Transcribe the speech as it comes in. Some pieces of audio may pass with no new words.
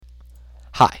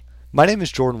My name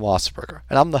is Jordan Wasserberger,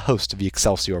 and I'm the host of the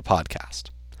Excelsior podcast.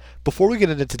 Before we get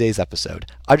into today's episode,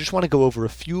 I just want to go over a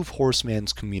few of Horace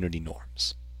Mann's community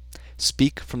norms.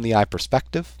 Speak from the I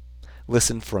perspective,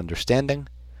 listen for understanding,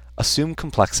 assume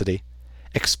complexity,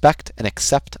 expect and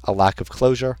accept a lack of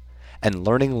closure, and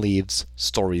learning leaves,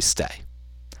 stories stay.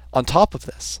 On top of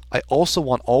this, I also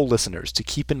want all listeners to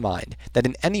keep in mind that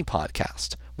in any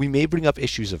podcast, we may bring up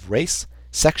issues of race,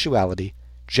 sexuality,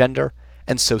 gender,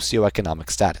 and socioeconomic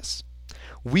status.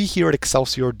 We here at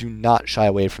Excelsior do not shy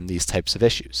away from these types of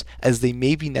issues, as they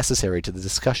may be necessary to the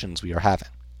discussions we are having.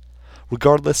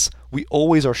 Regardless, we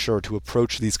always are sure to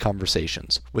approach these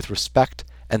conversations with respect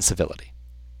and civility.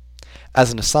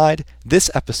 As an aside, this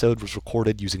episode was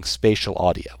recorded using spatial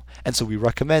audio, and so we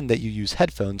recommend that you use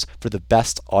headphones for the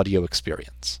best audio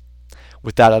experience.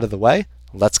 With that out of the way,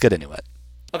 let's get into it.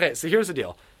 Okay, so here's the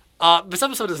deal. This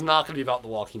episode is not going to be about The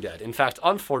Walking Dead. In fact,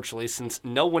 unfortunately, since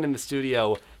no one in the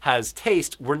studio has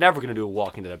taste, we're never going to do a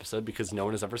Walking Dead episode because no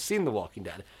one has ever seen The Walking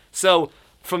Dead. So,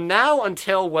 from now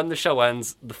until when the show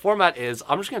ends, the format is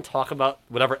I'm just going to talk about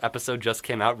whatever episode just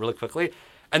came out really quickly,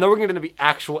 and then we're going to do the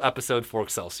actual episode for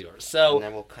Excelsior. So, and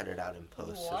then we'll cut it out in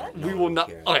post. So that we will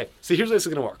not. Okay, so here's how this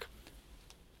is going to work.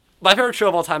 My favorite show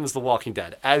of all time is The Walking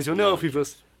Dead. As you'll know, if you've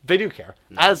listened, they do care.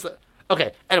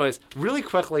 Okay, anyways, really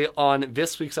quickly on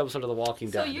this week's episode of The Walking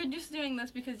Dead. So you're just doing this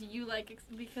because you like Yeah,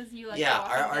 The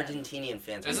our Walking Dead. Argentinian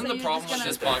fans. Isn't the problem with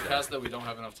this podcast that we don't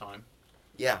have enough time?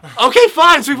 Yeah. Okay,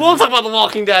 fine, so we won't talk about The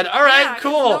Walking Dead. All right, Yeah, 'cause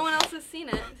cool. No one else has seen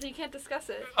it, so you can't discuss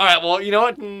it. All right, well, you know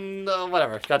what?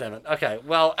 Whatever. God damn it. Okay,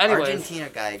 well, anyways. Argentina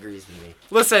guy agrees with me.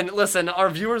 Listen, our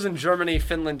viewers in Germany,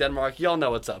 Finland, Denmark, y'all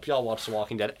know what's up. Y'all watch The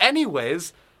Walking Dead.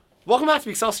 Anyways, welcome back to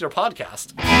the Excelsior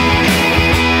podcast.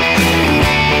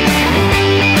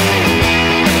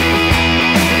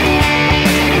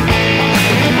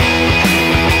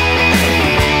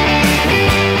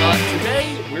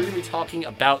 Talking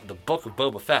about the Book of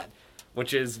Boba Fett,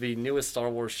 which is the newest Star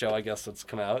Wars show, I guess, that's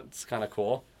come out. It's kind of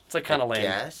cool. It's like kind of lame.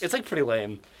 Yes. It's like pretty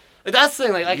lame. Like, that's the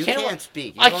thing. Like You can't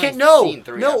speak. You've I only can't. No. seen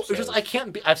 3 No. It's episodes. just I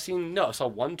can't be. I've seen. No. I saw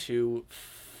 1, 2,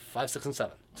 5, 6, and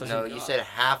 7. So No, you said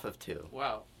half of 2.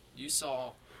 Wow, you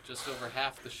saw just over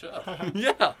half the show.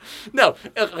 yeah. No.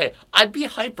 Okay. I'd be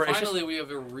hyper. It's Finally, we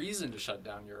have a reason to shut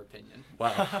down your opinion.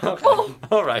 Wow. Okay.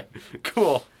 All right.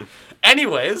 Cool.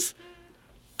 Anyways.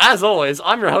 As always,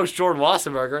 I'm your host, Jordan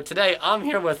Wasserberger. Today, I'm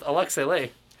here with Alexei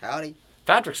Lee. Howdy.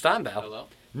 Patrick Steinbaugh. Hello.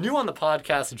 New on the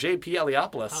podcast, JP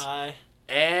Eliopoulos. Hi.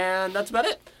 And that's about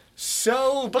it.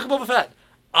 So, Book of Boba Fett.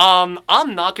 I'm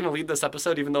not going to lead this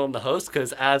episode, even though I'm the host,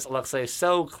 because as Alexei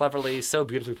so cleverly, so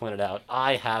beautifully pointed out,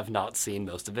 I have not seen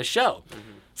most of this show. Mm-hmm.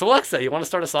 So, Alexei, you want to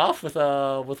start us off with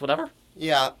whatever?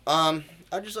 Yeah. I'd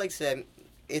just like to say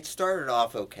it started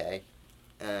off okay.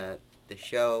 The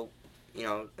show, you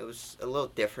know, it was a little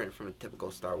different from a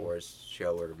typical Star Wars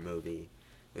show or movie.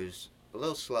 It was a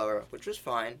little slower, which was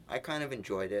fine. I kind of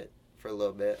enjoyed it for a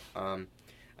little bit.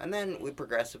 And then we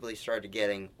progressively started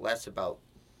getting less about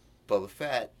Boba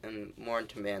Fett and more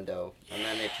into Mando, and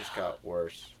then it just got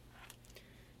worse.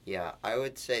 Yeah, I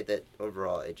would say that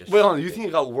overall it just... Well, you think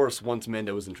it got worse once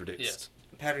Mando was introduced? Yes.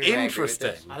 Patrick, you agree with Interesting.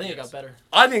 this? I think it got better.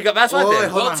 I think that's what I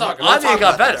think. We'll talk I think it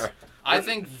got better. I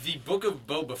think the Book of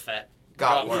Boba Fett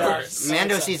Got worse. worse.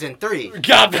 Mando season 3.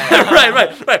 Got better.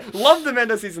 right. Love the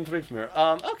Mando season 3 premiere.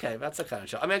 Okay, that's the kind of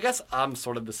show. I mean, I guess I'm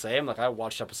sort of the same. Like, I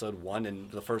watched episode 1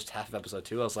 and the first half of episode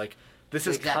 2. I was like, this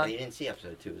is Exactly, you didn't see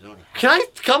episode 2. It was only half. Can I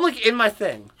come, like, in my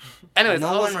thing? Anyways,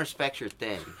 No one respects your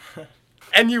thing.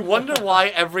 and you wonder why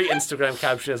every Instagram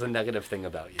caption is a negative thing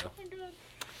about you.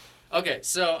 Okay,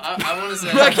 so I want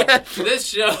to Okay. say this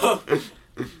show.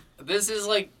 This is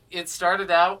like it started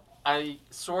out. I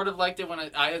sort of liked it when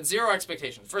I had zero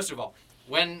expectations. First of all,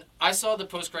 when I saw the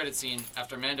post-credit scene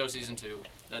after Mando season 2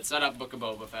 that set up Book of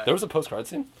Boba Fett. There was a post-card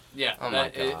scene? Yeah, Oh my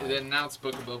it God. announced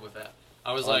Book of Boba Fett.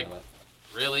 I was Oh, like, no.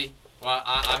 really? Well,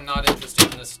 I'm not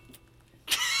interested in this.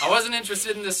 I wasn't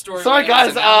interested in this story. Sorry, when it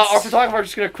was guys. Our announced. photographer is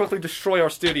just going to quickly destroy our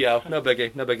studio. No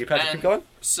biggie. Patrick, And keep going.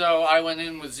 So I went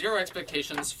in with zero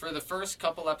expectations. For the first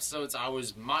couple episodes, I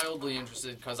was mildly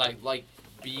interested because I like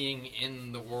being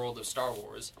in the world of Star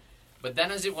Wars. But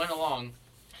then as it went along,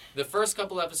 the first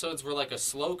couple episodes were like a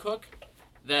slow cook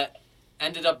that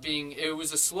ended up being... It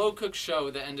was a slow cook show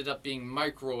that ended up being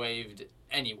microwaved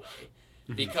anyway.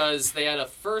 Because they had a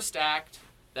first act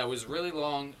that was really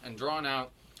long and drawn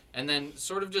out, and then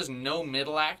sort of just no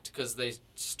middle act because they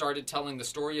started telling the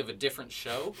story of a different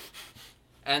show.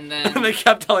 And then... And they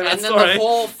kept telling that And then story. the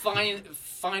whole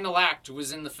final act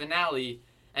was in the finale,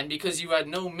 and because you had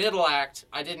no middle act,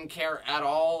 I didn't care at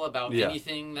all about Yeah.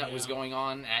 anything that was going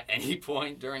on at any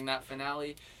point during that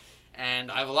finale.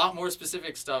 And I have a lot more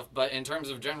specific stuff, but in terms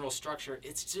of general structure,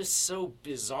 it's just so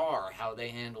bizarre how they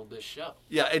handled this show.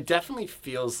 Yeah, it definitely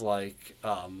feels like.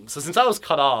 So since I was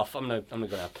cut off, I'm gonna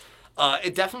go now.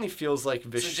 It definitely feels like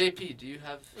this. So JP, do you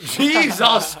have?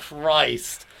 Jesus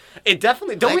Christ! It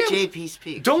definitely don't Let we JP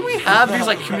speak. don't we have these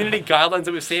like community guidelines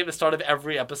that we say at the start of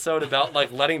every episode about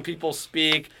like letting people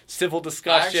speak, civil I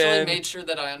discussion? actually made sure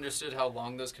that I understood how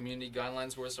long those community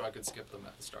guidelines were, so I could skip them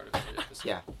at the start of every episode.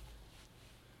 Yeah.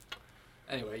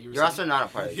 Anyway, you were You're saying, also not a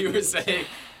part of the you were community. saying.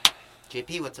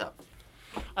 JP, what's up?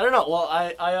 I don't know. Well,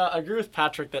 I agree with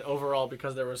Patrick that overall,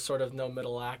 because there was sort of no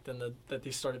middle act and that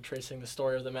they started tracing the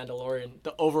story of The Mandalorian,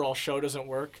 the overall show doesn't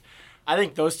work. I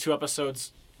think those 2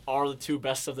 episodes are the 2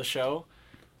 best of the show,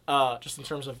 just in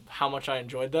terms of how much I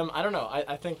enjoyed them. I don't know.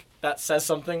 I think that says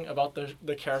something about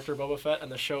the character Boba Fett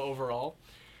and the show overall.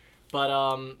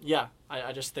 But, yeah,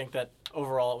 I just think that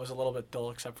overall it was a little bit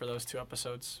dull except for those 2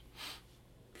 episodes.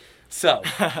 So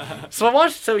I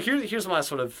watched. So here's my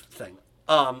sort of thing.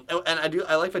 And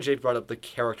I like that Jake brought up the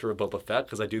character of Boba Fett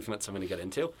because I do think that's something to get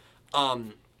into.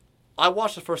 I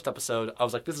watched the first episode. I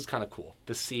was like, this is kind of cool.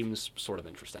 This seems sort of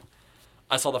interesting.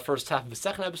 I saw the first half of the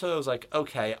second episode. I was like,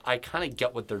 okay, I kind of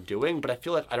get what they're doing, but I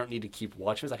feel like I don't need to keep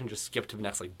watching this. I can just skip to the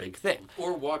next like big thing.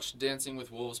 Or watch Dancing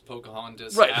with Wolves,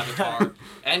 Pocahontas, Right. Avatar,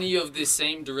 any of the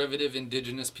same derivative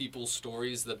indigenous people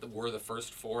stories that were the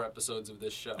first 4 episodes of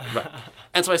this show. Right.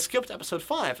 And so I skipped episode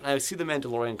 5, and I see the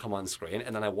Mandalorian come on screen,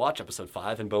 and then I watch episode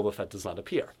 5, and Boba Fett does not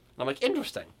appear. And I'm like,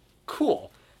 interesting,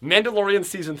 cool. Mandalorian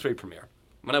season 3 premiere.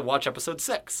 When I watch episode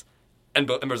 6, and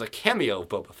there's a cameo of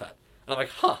Boba Fett, and I'm like,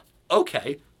 huh,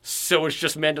 okay, so it's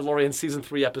just Mandalorian season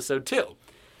 3 episode 2.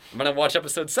 And when I watch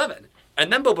episode 7,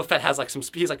 and then Boba Fett has like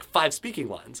he's like 5 speaking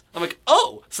lines. I'm like,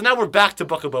 oh, so now we're back to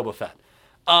Book of Boba Fett.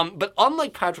 But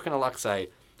unlike Patrick and Alexei,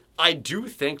 I do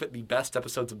think that the best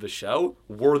episodes of the show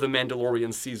were The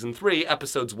Mandalorian Season 3,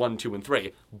 episodes 1, 2, and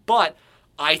 3. But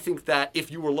I think that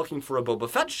if you were looking for a Boba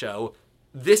Fett show,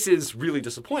 this is really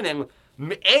disappointing.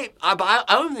 I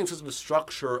don't even think it's the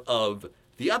structure of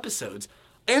the episodes.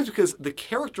 And it's because the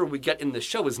character we get in the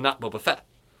show is not Boba Fett.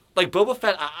 Like, Boba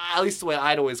Fett, at least the way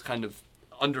I'd always kind of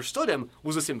understood him,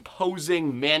 was this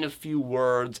imposing man of few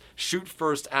words, shoot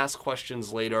first, ask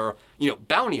questions later,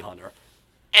 bounty hunter.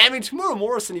 And I mean, Tamura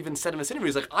Morrison even said in this interview,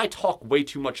 he's like, I talk way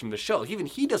too much in the show. Even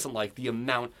he doesn't like the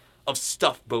amount of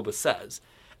stuff Boba says.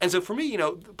 And so for me,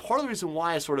 part of the reason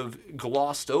why I sort of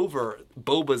glossed over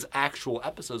Boba's actual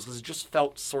episodes was it just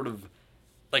felt sort of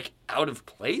like out of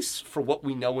place for what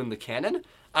we know in the canon.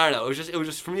 I don't know. It was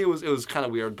just for me. It was kind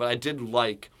of weird, but I did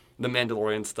like the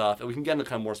Mandalorian stuff, and we can get into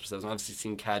kind of more specifics. I've obviously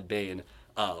seen Cad Bane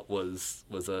was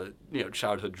a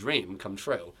childhood dream come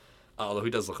true, although he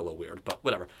does look a little weird, but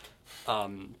whatever. Yeah,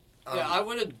 I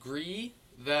would agree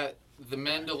that the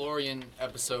Mandalorian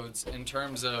episodes, in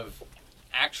terms of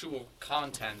actual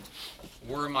content,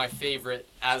 were my favorite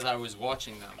as I was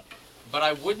watching them. But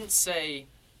I wouldn't say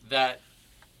that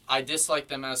I dislike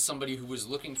them as somebody who was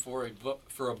looking for a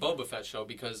Boba Fett show,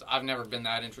 because I've never been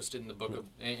that interested in the book of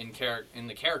in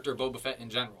the character Boba Fett in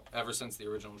general ever since the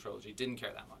original trilogy. Didn't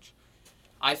care that much.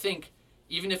 I think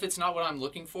even if it's not what I'm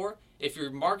looking for, if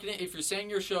you're saying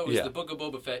your show is the Book of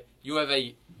Boba Fett, you have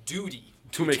a duty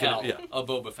to tell a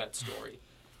Boba Fett story.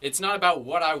 It's not about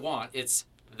what I want.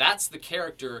 That's the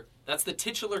character. That's the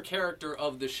titular character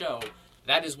of the show.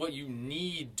 That is what you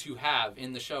need to have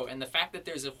in the show. And the fact that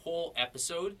there's a whole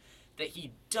episode that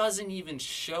he doesn't even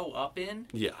show up in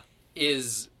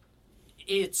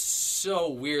it's so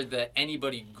weird that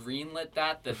anybody greenlit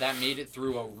that made it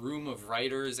through a room of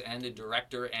writers and a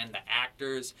director and the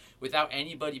actors without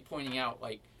anybody pointing out,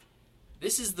 like,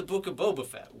 this is the Book of Boba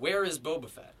Fett. Where is Boba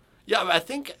Fett? Yeah, I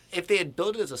think if they had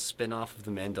built it as a spin-off of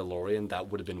The Mandalorian, that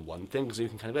would have been one thing, because you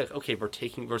can kind of be like, okay,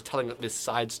 we're telling this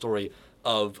side story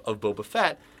of Boba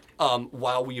Fett,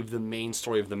 while we have the main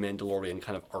story of The Mandalorian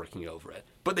kind of arcing over it.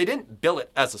 But they didn't build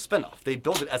it as a spin-off. They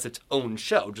built it as its own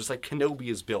show, just like Kenobi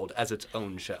is billed as its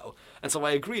own show. And so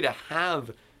I agree to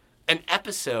have an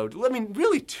episode, I mean,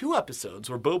 really 2 episodes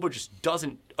where Boba just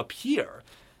doesn't appear,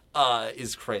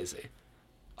 is crazy.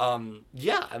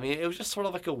 Yeah, I mean, it was just sort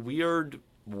of like a weird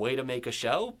way to make a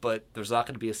show, but there's not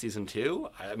going to be a season 2.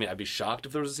 I mean, I'd be shocked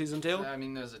if there was a season 2. I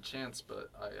mean, there's a chance, but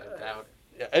I doubt it.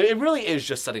 Yeah, it really is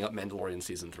just setting up Mandalorian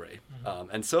season 3.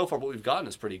 And so far what we've gotten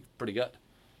is pretty good.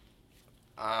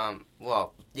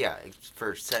 Well, yeah,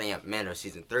 for setting up Mando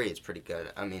season 3, it's pretty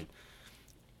good. I mean,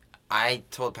 I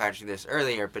told Patrick this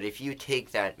earlier, but if you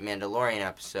take that Mandalorian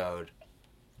episode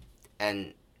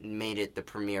and made it the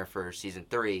premiere for season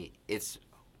 3, it's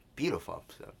beautiful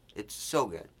episode. It's so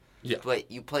good. Yeah. But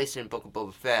you place it in Book of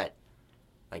Boba Fett,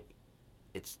 like,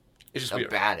 it's It's just a weird.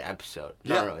 bad episode.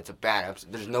 Yeah. No, it's a bad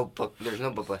episode. There's no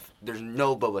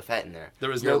Boba Fett in there.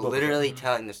 There is You're no Boba literally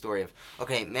telling the story of,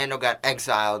 okay, Mando got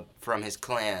exiled from his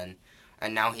clan,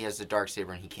 and now he has the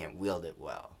Darksaber and he can't wield it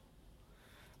well.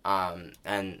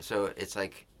 And so it's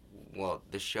like, well,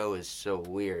 the show is so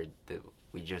weird that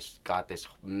we just got this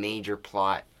major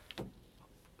plot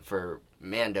for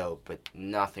Mando, but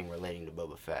nothing relating to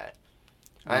Boba Fett.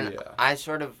 And Yeah. I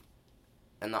sort of,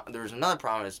 and there's another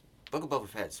problem is Book of Boba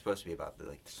Fett is supposed to be about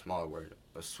the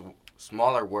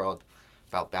smaller world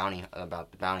about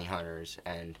the bounty hunters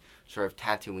and sort of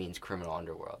Tatooine's criminal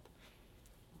underworld.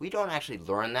 We don't actually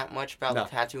learn that much about No.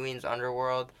 Tatooine's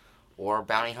underworld or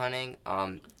bounty hunting,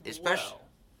 especially.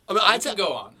 I mean, I I'd can say,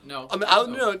 go on. No. I mean,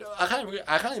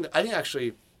 I think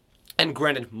actually, and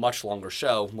granted, much longer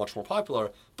show, much more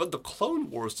popular, but the Clone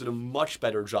Wars did a much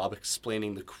better job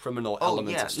explaining the criminal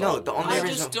elements of Star Wars. the only I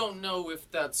reason. just don't know if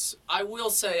that's. I will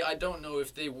say I don't know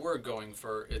if they were going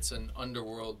for it's an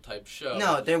underworld type show.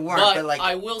 No, they weren't. But like,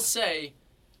 I will say,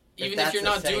 even if that's you're the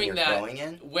not setting doing you're that, going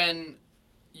in? when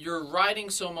you're riding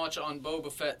so much on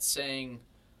Boba Fett saying,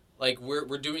 like, we're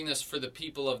doing this for the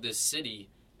people of this city,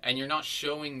 and you're not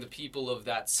showing the people of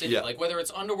that city, Yeah. like whether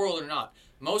it's underworld or not.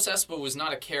 Mos Espa was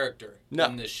not a character No.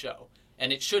 in this show,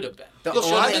 and it should have been. The It Look,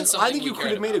 should only- have been I something think we you could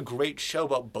cared have made a about. great show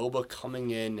about Boba coming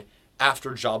in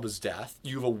after Jabba's death.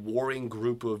 You have a warring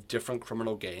group of different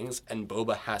criminal gangs, and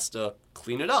Boba has to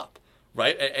clean it up,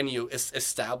 right? And you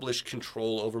establish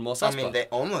control over Mos I Espa. mean, they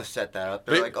almost set that up.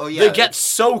 They're They- like, oh yeah, they get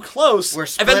so close, we're and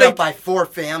split then they up by 4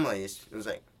 families. It was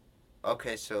like,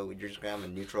 okay, so you're just gonna have a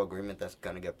neutral agreement that's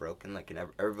gonna get broken, like, and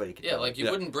everybody can. Yeah, tell. like you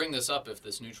Yeah. wouldn't bring this up if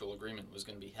this neutral agreement was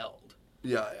going to be held.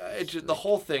 Yeah, the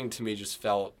whole thing to me just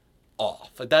felt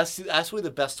off. Like that's really the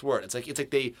best word. It's like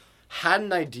they had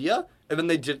an idea and then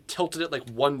they tilted it like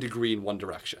 1 degree in one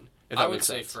direction. If that I would makes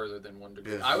say sense. further than 1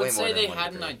 degree. Yeah, I way would more say than they 1 had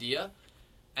an degree. idea,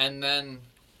 and then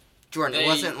Jordan, they- it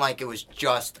wasn't like it was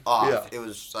just off. Yeah. It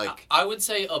was like, I would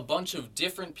say a bunch of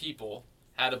different people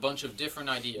had a bunch of different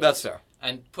ideas. That's fair.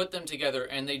 And put them together,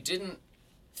 and they didn't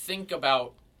think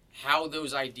about how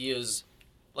those ideas,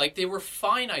 like they were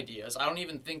fine ideas. I don't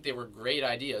even think they were great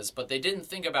ideas, but they didn't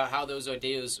think about how those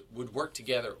ideas would work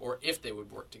together or if they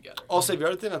would work together. Also, the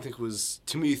other thing I think was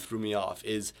to me threw me off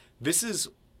is this is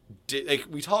like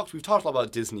we've talked a lot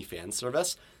about Disney fan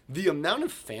service. The amount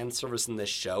of fan service in this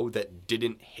show that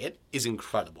didn't hit is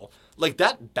incredible. Like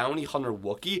that bounty hunter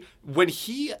Wookiee when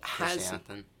he has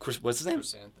Chrysanthemum. what's his name?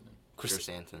 Chrysanthemum.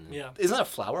 Chrysanthemum. Yeah. Isn't that a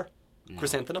flower? No.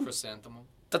 Chrysanthemum. Chrysanthemum.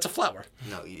 That's a flower.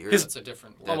 No, That's a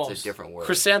different word. that's Almost. a different word.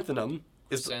 Chrysanthemum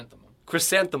is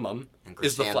Chrysanthemum. And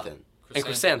is the flower. chrysanthemum. And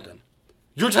chrysanthemum.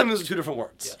 You're telling me those are 2 different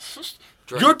words. Yes.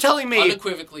 Jordan, You're telling me.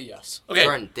 Unequivocally, yes. Okay.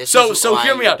 Jordan, this so is so why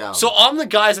hear me you're out. dumb. So I'm the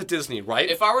guys at Disney, right?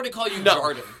 If I were to call you No.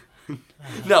 Jordan,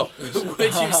 No. would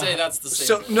you say that's the same?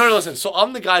 So thing? no, listen. So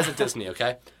I'm the guys at Disney,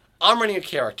 okay? I'm running a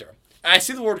character, and I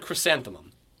see the word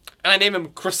chrysanthemum, and I name him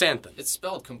Chrysanthemum. It's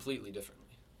spelled completely differently.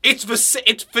 It's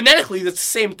phonetically the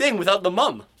same thing without the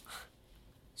mum.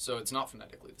 So it's not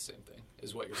phonetically the same thing,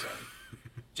 is what you're saying.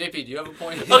 JP, do you have a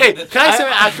point? Okay, can I say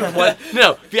the actual point?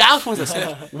 No, the actual point is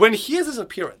this. When he has his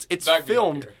appearance, it's Back me up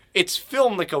filmed. here. It's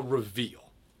filmed like a reveal.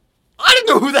 I didn't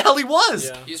know who the hell he was.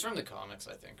 Yeah. He's from the comics,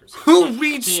 I think, or something. Who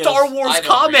reads He Star is. Wars I don't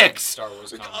read comics? Star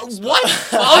Wars comics. but- What?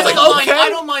 But I was like, don't mind, okay. I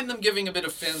don't mind them giving a bit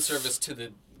of fan service to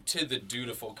the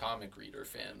dutiful comic reader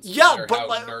fans. no Yeah, matter but how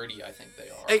like- nerdy I think they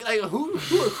are. Like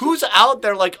who's out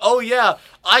there like, oh yeah,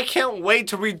 I can't wait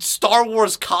to read Star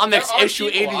Wars comics There are issue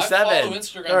people, 87. I follow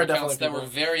Instagram There are accounts definitely that were people.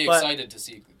 very But- excited to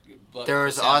see. There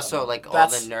was also like all the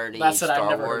That's- nerdy that's what I've Star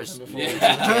never heard Wars of before. YouTube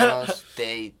Yeah. channels.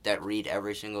 That read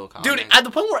every single comic. Dude, at the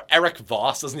point where Eric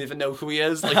Voss doesn't even know who he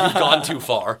is, like you've gone too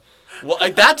far. Well,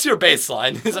 like that's your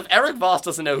baseline. Is if Eric Voss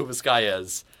doesn't know who this guy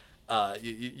is,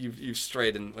 you've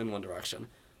strayed in one direction.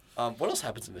 What else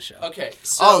happens in the show? Okay.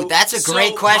 So, Oh, that's a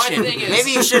great my question. thing is-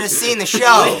 Maybe you should have seen the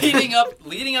show.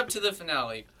 leading up to the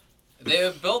finale, they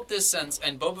have built this sense,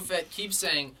 and Boba Fett keeps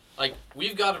saying, like,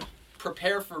 we've got to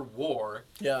prepare for war.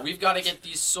 Yeah. We've got to get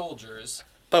these soldiers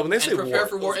But when they say and prepare war,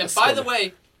 for war. it's And by the good.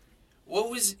 way,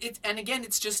 what was it? And again,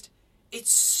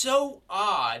 it's so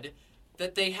odd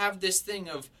that they have this thing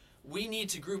of we need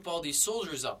to group all these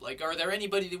soldiers up. Like, are there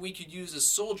anybody that we could use as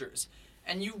soldiers?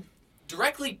 And you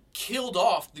directly killed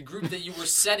off the group that you were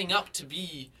setting up to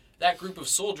be that group of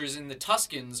soldiers in the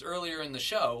Tuscans earlier in the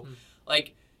show.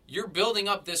 Like, you're building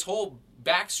up this whole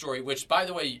backstory, which, by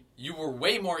the way, you were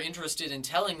way more interested in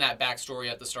telling that backstory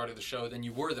at the start of the show than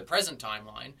you were the present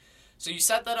timeline. So you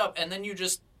set that up, and then you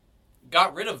just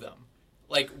got rid of them.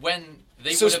 Like, when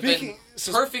they So would have been speaking-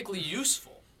 so- perfectly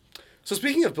useful. So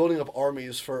speaking of building up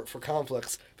armies for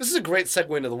conflicts, this is a great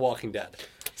segue into The Walking Dead.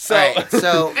 So, All right,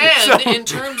 so And in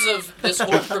terms of this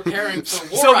whole preparing for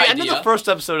war so the idea, end of the first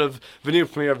episode of the new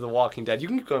premiere of The Walking Dead. You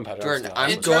can go and Patrick. Jordan, I'm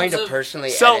I'm In going terms to of- personally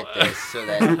So- edit this so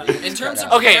that In terms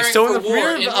of Okay, preparing so in for the war,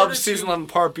 premiere in of order season to 11,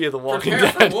 Part B of The Walking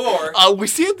prepare for Dead, war. we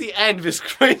see at the end this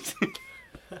crazy.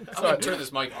 I'm gonna turn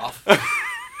this mic off.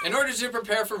 In order to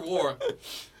prepare for war,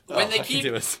 when they I can do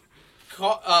keep this.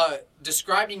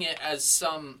 describing it as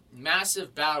some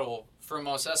massive battle for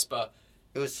Mos Espa,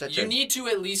 it was such you a need to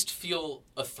at least feel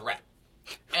a threat.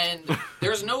 And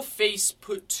there's no face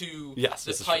put to Yes,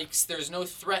 the this is true. Pikes. There's no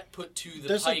threat put to the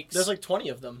There's Pikes. like 20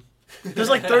 of them. There's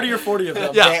like 30 or 40 of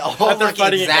them. Yeah. they all That they're look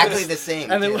fighting exactly against. the same.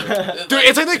 And too. then, Dude,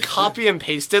 it's like they copy and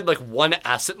pasted like one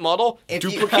asset model, If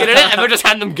you- duplicated it, and they're just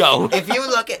having them go. if you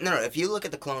look at if you look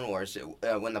at the Clone Wars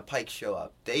when the Pikes show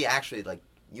up, they actually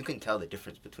you can tell the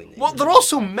difference between them. Well, they're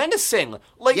also menacing.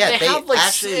 Like Yeah, they they have like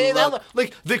actually they have, look-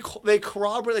 like they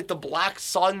corroborate like the Black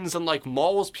Suns and like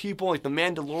Maul's people, like the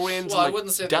Mandalorians. well, and, I like,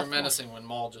 wouldn't say Death they're menacing when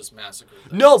Maul just massacred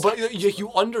them. No, but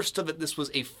you understood that this was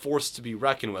a force to be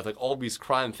reckoned with, like all these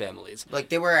crime families. like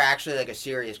they were actually like a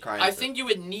serious crime. I think you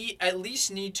would at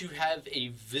least need to have a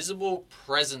visible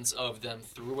presence of them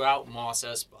throughout Mos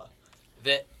Espa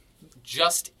that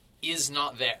just is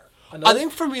not there. I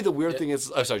think for me the weird thing is,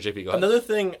 oh sorry, JP, go ahead. Another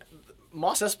thing,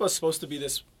 Mos Espa is supposed to be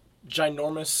this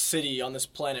ginormous city on this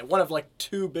planet, one of like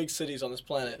 2 big cities on this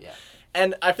planet. Yeah.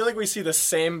 And I feel like we see the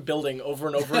same building over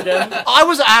and over again. I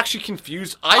was actually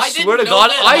confused. I swear to didn't know God,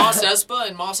 that Mos Espa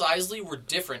and Mos Eisley were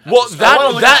different. at Well, the start. I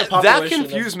wanna look at the that population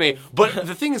confused me. But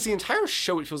the thing is, the entire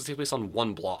show it feels to take place on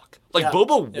one block. Like Yeah.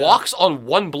 Boba Yeah. walks on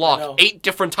one I block know. 8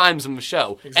 different times in the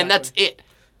show, and that's Exactly. it.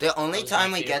 the only was my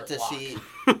time we get to favorite see,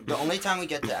 the only time we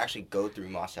get to actually go through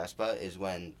Mos Espa is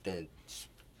when the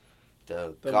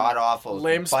god awful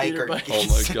lame speeder biker bikes. Oh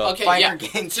my God. Okay, biker yeah.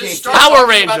 gang To chase. start Power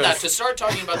talking about Rangers. that, to start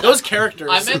talking about Those that, characters.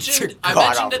 I mentioned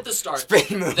god-awful at the start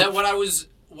spin move. that what I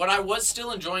was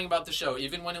still enjoying about the show,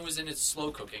 even when it was in its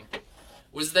slow cooking,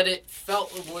 was that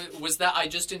that I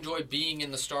just enjoy being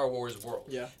in the Star Wars world.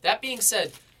 Yeah. That being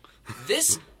said,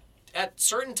 this at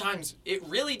certain times it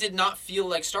really did not feel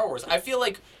like Star Wars. I feel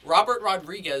like Robert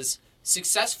Rodriguez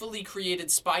successfully created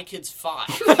Spy Kids 5.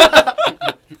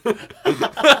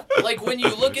 Like when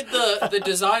you look at the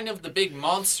design of the big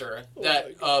monster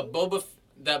that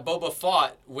Boba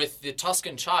fought with the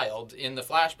Tusken child in the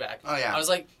flashback. Oh, yeah. I was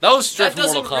like, That was straight That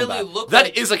from Mortal doesn't really Kombat. look That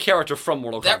like- is a character from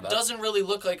Mortal that Kombat. doesn't really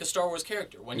look like a Star Wars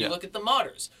character. When you Yeah. look at the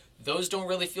modders, those don't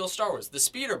really feel Star Wars. The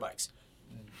speeder bikes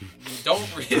don't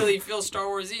really feel Star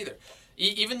Wars either.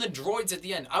 Even the droids at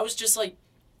the end. I was just like,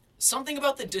 something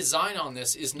about the design on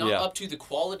this is not Yeah. up to the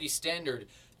quality standard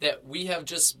that we have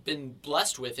just been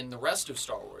blessed with in the rest of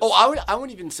Star Wars. Oh, I would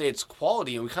even say it's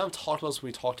quality, and we kind of talked about this when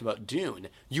we talked about Dune.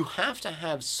 You have to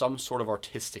have some sort of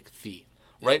artistic theme,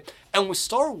 right? And with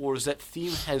Star Wars, that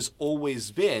theme has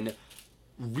always been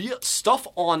real stuff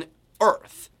on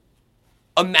Earth,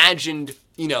 imagined,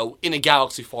 in a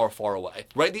galaxy far, far away,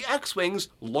 right? The X-Wings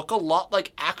look a lot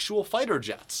like actual fighter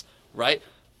jets, right?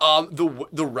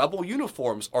 The Rebel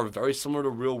uniforms are very similar to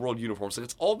real-world uniforms. Like,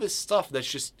 it's all this stuff that's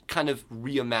just kind of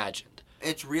reimagined.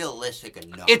 It's realistic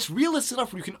enough. It's realistic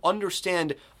enough where you can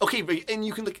understand, okay, and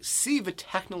you can see the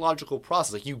technological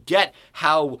process. Like, you get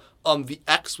how the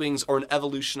X-Wings are an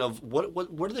evolution of, what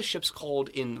are the ships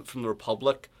called from the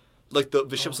Republic? Like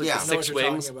the ships like yeah. the I know what 6 you're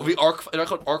wings, talking the arc, they're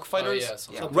called arc Oh, fighters. yeah,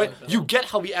 something Yeah. Right, like that. you get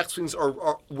how the X-wings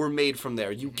were made from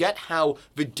there. You get how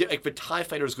the TIE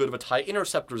fighters go to the TIE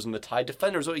interceptors and the TIE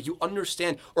defenders. You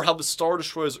understand, or how the Star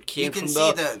Destroyers came can from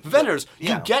see the the- Vendors.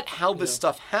 yeah. You get how this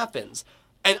stuff happens.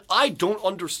 And I don't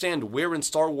understand where in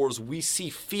Star Wars we see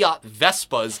Fiat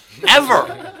Vespas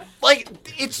ever. Like,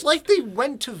 it's like they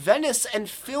went to Venice and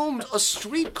filmed a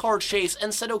streetcar chase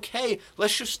and said, okay,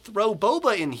 let's just throw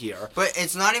Boba in here. but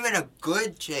it's not even a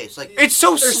good chase. Like It's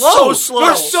so They're slow. so slow.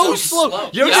 They're so So slow. slow.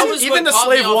 You ever That seen- was even what the caught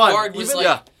slave me off one. guard was Even, like,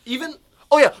 yeah. even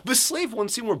Oh yeah, the slave one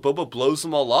scene where Boba blows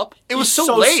them all up. It was he's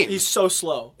so lame. He's so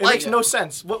slow. It Like- makes no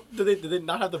sense. What did they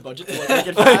not have the budget to make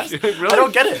it fast? Really? I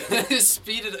don't get it.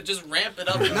 speed it, just ramp it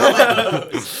up.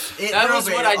 That That was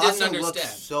but what it I didn't also looks understand.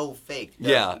 so fake.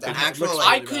 Yeah. the It actual looks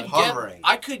like really bad. hovering.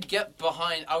 I could get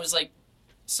behind. I was like,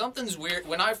 something's weird.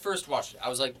 When I first watched it, I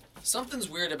was like, something's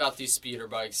weird about these speeder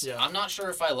bikes. Yeah. I'm not sure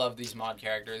if I love these mod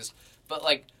characters, but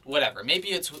like, whatever. Maybe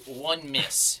it's one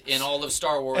miss in all of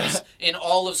Star Wars,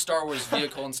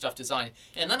 vehicle and stuff design.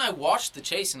 And then I watched the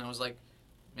chase, and I was like,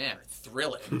 man, are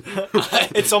thrilling.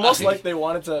 It's almost like they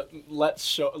wanted to let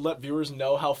viewers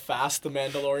know how fast the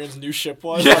Mandalorian's new ship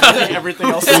was. Yeah. While making everything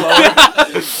else slower.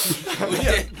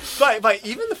 But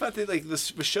even the fact that like the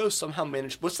show somehow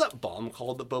managed. What's that bomb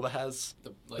called that Boba has?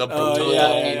 The proton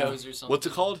torpedoes or something. What's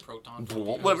it called? Proton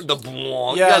Whatever, the torpedoes.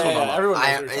 blonde. Yeah, You guys know what I'm talking about. everyone knows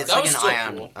Iron, what you're it's talking like That an was still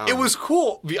ion. cool. It was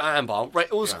cool, the ion bomb, right?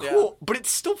 It was Yeah. cool, but it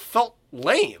still felt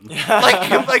lame.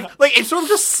 Like it sort of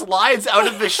just slides out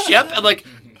of the ship and like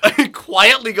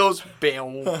quietly goes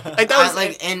bam. Like that was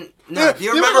like and Yeah, do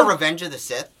you they remember were- Revenge of the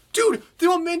Sith? Dude, the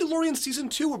old Mandalorian season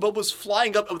 2 where Boba was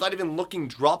flying up and without even looking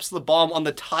drops the bomb on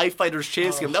the TIE fighters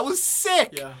chasing him. That was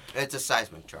sick. Yeah. It's a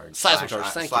seismic charge. Seismic slash,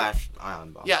 charge, thank you. slash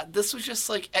ion bomb. Yeah, this was just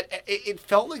like it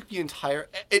felt like the entire.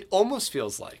 It almost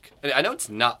feels like, and I know it's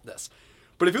not this,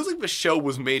 but it feels like the show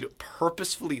was made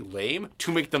purposefully lame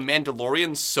to make the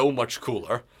Mandalorian so much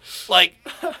cooler. Like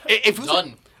it feels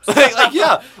Done. like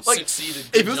yeah, like Succeeded.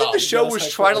 it Good feels like job. the show Yes, was I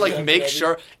trying to feel like like make that,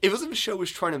 sure. It feels like the show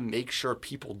was trying to make sure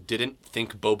people didn't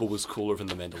think Boba was cooler than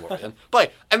the Mandalorian.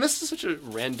 But and this is such a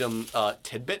random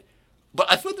tidbit,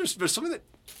 but I feel like there's something that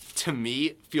to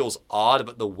me feels odd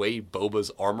about the way Boba's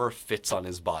armor fits on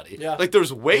his body. Yeah. Like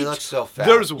there's way He looks so fat.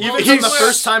 There's Even he's- from the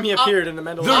first time he appeared in the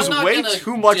There's Mandalorian. I'm not way gonna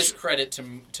too much- discredit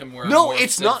Tim Ware No,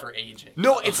 it's not. for aging.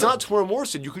 No, it's not Tamora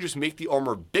Morrison. You can just make the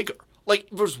armor bigger. Like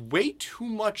there's way too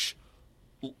much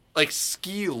like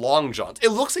ski long johns. It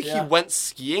looks like Yeah. he went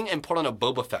skiing and put on a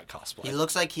Boba Fett cosplay. He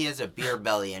looks like he has a beer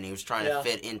belly and he was trying Yeah. to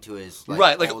fit into his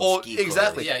Right, like old old- ski clothes.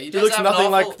 exactly. Yeah, he He does looks have an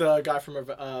nothing awful- like the guy from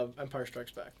Empire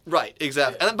Strikes Back. Right,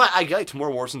 exactly. And but I get it.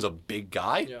 Tamora Morrison's a big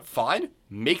guy. Yeah. Fine.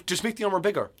 Just make the armor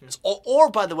bigger. Or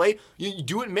by the way, you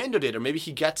do what Mando did, or maybe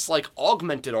he gets like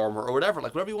augmented armor or whatever.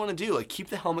 Like whatever you want to do. Like keep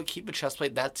the helmet, keep the chest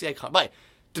plate. That's the icon. But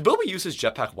did Boba use his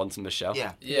jetpack once in the show?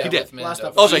 Yeah. Yeah, he did. with Mando. Last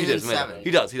episode. Oh, sorry, he Season did. Mando. 7.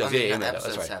 He does. I mean, Yeah, Mando. episode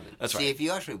That's right. 7. That's See, right. if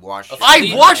you actually watched it,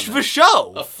 I watched the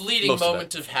show. A fleeting Most of it.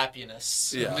 moment of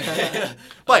happiness. Yeah.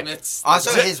 But- Amidst-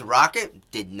 also his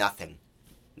rocket did nothing.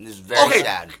 It was very Okay.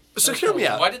 sad. So hear me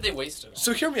out. Why did they waste it?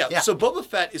 So hear me out. Yeah. So Boba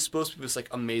Fett is supposed to be this like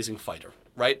amazing fighter,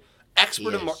 right?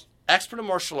 Expert in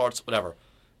martial arts, whatever.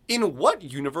 In what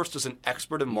universe does an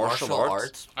expert in martial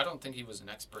arts? I don't think he was an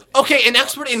expert. Okay, an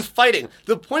expert in fighting.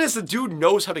 The point is the dude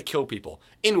knows how to kill people.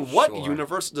 In what Sure.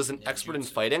 universe does an expert in jutsu.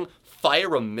 fighting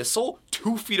fire a missile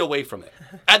 2 feet away from it?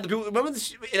 And the people remember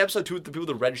this, in episode 2 with the people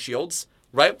with the red shields,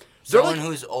 right? They're Someone like,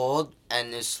 who's old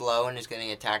and is slow and is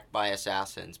getting attacked by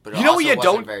assassins, but you know also what you wasn't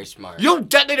don't very smart. You don't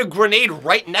detonate a grenade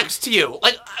right next to you.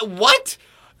 Like what?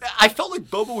 I felt like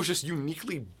Boba was just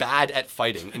uniquely bad at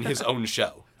fighting in his own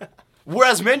show.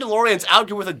 Whereas Mandalorian's out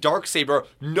here with a darksaber,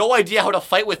 no idea how to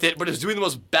fight with it, but is doing the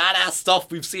most badass stuff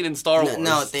we've seen in Star Wars.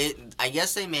 No, I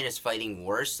guess they made his fighting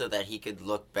worse so that he could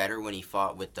look better when he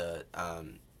fought with the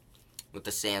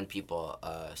Sand People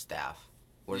staff.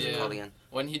 What is it Yeah. called again?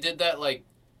 When he did that, like,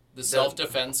 the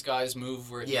self-defense guy's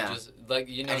move where he Yeah. just, like,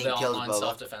 you know, And he the kills online Boba.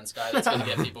 self-defense guy that's gonna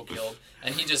get people killed.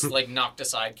 And he just, like, knocked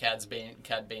aside Cad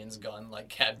Bane's gun. Like,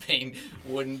 Cad Bane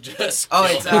wouldn't just Oh,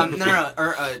 kill it's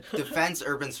him. Defense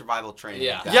Urban Survival Training.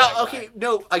 Yeah. guy. Yeah, okay,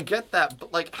 no, I get that,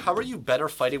 but like, how are you better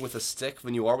fighting with a stick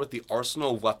than you are with the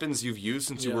arsenal of weapons you've used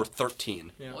since you Yeah. were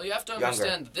 13? Yeah. Well, you have to Younger.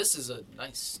 understand that this is a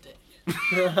nice stick.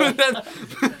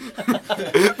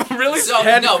 Really? So,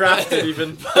 no, Handcrafted but,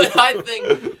 even. but I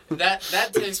think that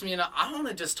takes me in. I want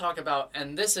to just talk about,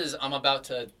 and this is, I'm about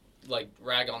to like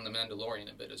rag on the Mandalorian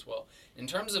a bit as well. In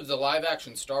terms of the live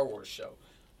action Star Wars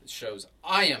shows,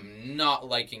 I am not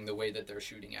liking the way that they're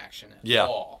shooting action at Yeah.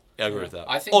 all. I agree with that.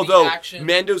 I think Although, the action,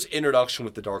 Mando's introduction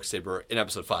with the Darksaber in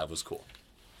episode 5 was cool.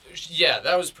 yeah,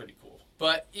 that was pretty cool.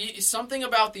 But something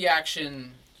about the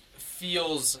action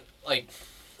feels like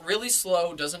really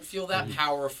slow, doesn't feel that Mm-hmm.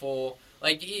 powerful.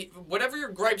 Like, whatever your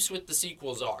gripes with the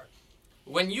sequels are,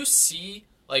 when you see,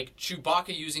 like,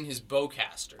 Chewbacca using his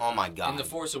bowcaster Oh my god. in The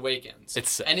Force Awakens,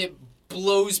 It's sick. and it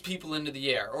blows people into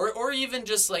the air. Or even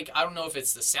just, like, I don't know if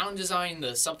it's the sound design,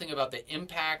 something about the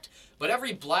impact, but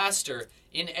every blaster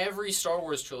in every Star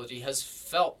Wars trilogy has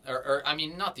felt, or I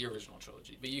mean, not the original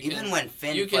trilogy, but you can... Even when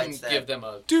Finn you can fights that- give them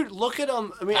a... Dude, look at I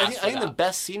mean, I Pass think, for I think the that.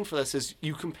 best scene for this is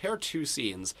you compare two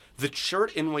scenes: the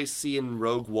Chirrut Inway scene in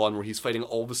Rogue One, where he's fighting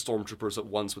all the stormtroopers at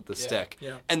once with the stick,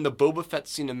 Yeah. and the Boba Fett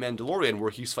scene in Mandalorian, where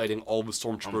he's fighting all the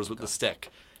stormtroopers with the stick.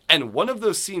 And one of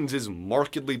those scenes is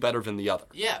markedly better than the other.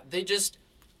 Yeah, they just...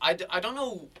 I don't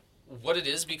know what it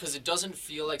is, because it doesn't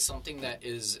feel like something that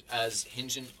is as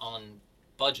hinging on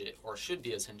budget, or should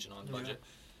be as hinging on budget.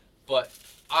 But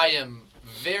I am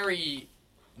very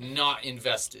not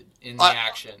invested in the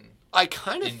action I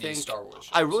kind of in think these Star Wars shows.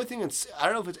 I really think it's. I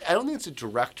don't know if it's. I don't think it's a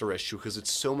director issue because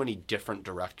it's so many different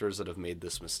directors that have made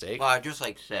this mistake. Well, I'd just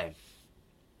like to say,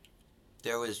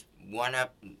 there was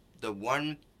the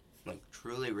one like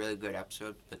truly really good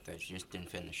episode, but that just didn't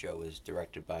fit in the show was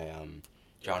directed by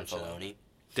John Filoni.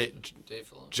 Dave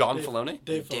Filoni. John Filoni?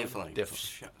 Dave Filoni. Dave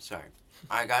Filoni. Sorry,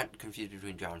 I got confused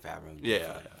between John Favreau and Dave Yeah.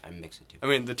 Filoni. I mix the two. I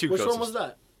mean, the two Which goats. one was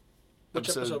that? Which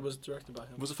Episode- episode was directed by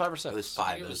him? Was it 5 or 6? It was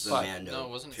 5. It was the five. Mando. No, it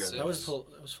wasn't Pure six. That was Love.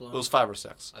 Filoni. It was 5 or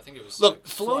 6. I think it was. Look,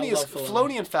 six. Filoni I love Filoni.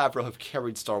 Filoni and Favreau have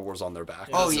carried Star Wars on their back.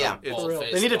 Yeah. Oh, It's a yeah. It's- For real.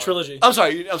 bald-faced They need a lie. trilogy. I'm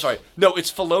sorry. No, it's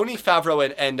Filoni,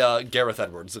 Favreau, and Gareth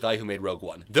Edwards, the guy who made Rogue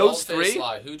One. Those Bald-faced three?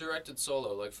 lie. Who directed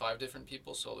Solo? Like 5 different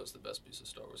people. Solo's the best piece of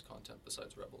Star Wars content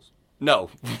besides Rebels. No.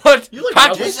 What? You like Patrick,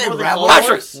 Rebels Did you say more than Rebels? Clone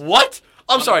Patrick, Wars? what?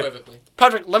 I'm sorry. Unequivocally.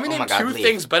 Patrick, let me Oh name my God, two leave.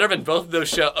 things better than both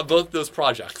those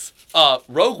projects.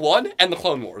 Rogue One and the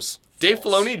Clone Wars. Dave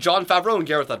False. Filoni, John Favreau, and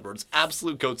Gareth Edwards.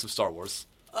 Absolute goats of Star Wars.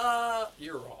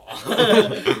 You're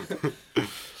wrong.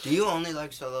 Do you only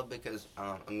like Solo because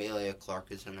Amelia Clark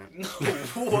is in it?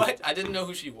 What? I didn't know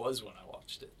who she was when I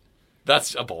watched it.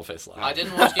 That's a bold-faced lie. I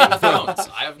didn't watch Game of Thrones.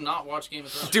 I have not watched Game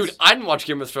of Thrones. Dude, I didn't watch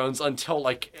Game of Thrones until,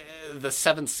 like, the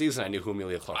 7th season I knew who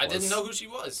Amelia Clark I was. didn't know who she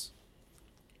was.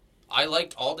 I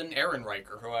liked Alden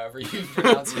Ehrenreicher, however you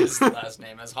pronounce his last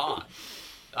name, as Han.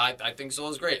 I think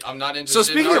Solo's great. I'm not So interested in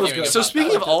speaking arguing of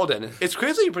about that. Alden, it's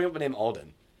crazy you bring up the name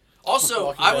Alden. Also,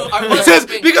 Walking I Dead. was Because,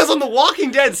 hoping- because on The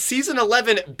Walking Dead season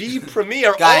 11 B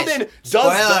premiere, Guys, Alden does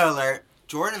spoiler alert.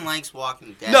 Jordan likes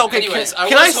Walking Dead. No, okay. Anyways, I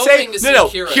can I was say hoping to no?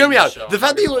 see Kira Hear in me this out. show. The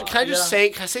fact that you I'm can I just Yeah. say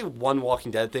can I say one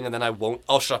Walking Dead thing and then I won't.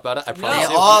 I'll shut up about it. I promise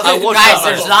They you. all- I will guys, shut up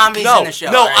there's about it. zombies no, in the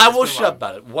show. No, All right, I let's will move shut up on.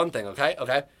 about it. One thing, okay,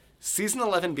 okay. Season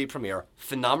 11 B premiere,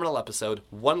 phenomenal episode.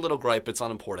 One little gripe, it's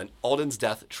unimportant. Alden's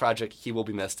death, tragic. He will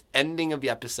be missed. Ending of the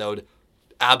episode,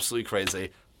 absolutely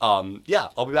crazy. Yeah,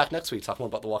 I'll be back next week talking more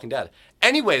about The Walking Dead.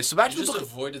 Anyways, so back You to the just book.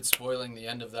 avoided spoiling the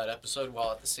end of that episode while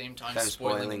at the same time Kind of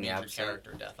spoiling spoiling the the major episode.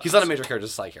 character death. He's not a major character,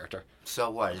 just a side character. So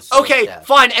what? It's Okay, death.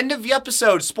 fine. End of the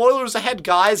episode. Spoilers ahead,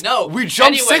 guys. No, we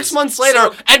jumped anyways, 6 months later,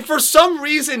 so- and for some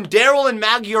reason, Daryl and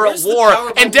Maggie are Where's at the war, power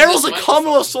and button in Daryl's this a Commonwealth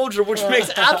microphone? soldier, which makes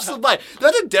absolute life.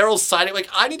 That's Daryl's signing. Like,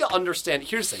 I need to understand.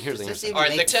 Here's the thing. Here's the Does thing. this Here's the thing. even All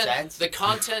right, make sense? the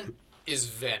content is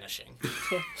vanishing.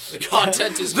 The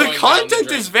content is The going content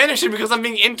down is the drain. vanishing because I'm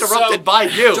being interrupted So- by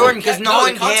you. Jordan, because no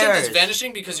one the content cares. is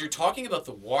vanishing because you're talking about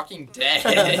The Walking Dead.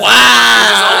 Wow. Which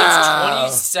is on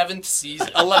its 27th season.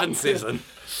 11th season.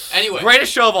 Anyway,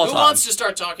 Greatest show of all who time. wants to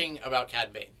start talking about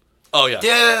Cad Bane? Oh, yeah.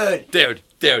 Dude,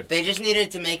 Dude. they just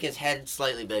needed to make his head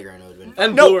slightly bigger and it would have been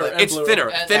And No, bluer. and it's bluer.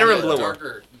 thinner. Thinner and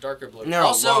bluer. Darker blue. No,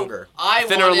 also, longer. I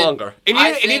Thinner wanted, and longer. It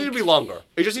I needed to be longer.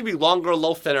 It just needed to be longer, a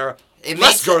little thinner, It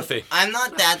less makes- girthy. I'm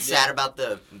not that sad about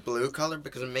the blue color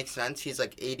because it makes sense. He's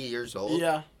like 80 years old.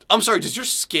 Yeah. I'm sorry, does your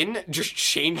skin just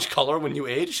change color when you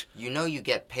age? You know you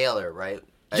get paler, right?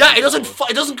 As Yeah, you it doesn't. get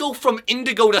older. It doesn't go from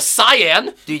indigo to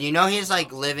cyan, Dude, you know he's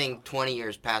like living 20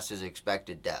 years past his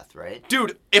expected death, right?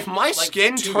 dude. If my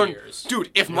skin 2 turns, years. dude,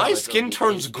 if No, my it's skin only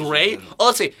turns 8 gray, years.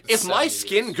 let's say if my 70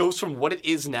 skin years. goes from what it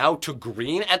is now to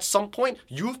green at some point,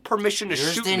 you have permission to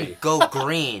Yours shoot didn't me. go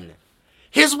green.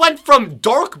 His went from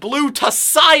dark blue to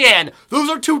cyan. Those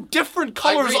are two different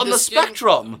I colors agree, on the skin-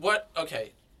 spectrum. What?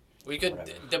 Okay. We could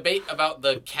debate about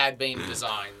the Cad Bane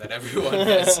design that everyone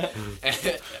has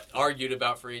argued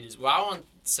about for ages. What I want to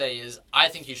say is, I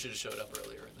think he should have showed up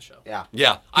earlier in the show. Yeah.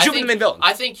 Yeah, I he should be think, the main villain.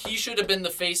 I think he should have been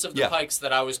the face of the Yeah. Pikes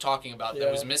that I was talking about that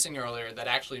Yeah. was missing earlier that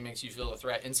actually makes you feel a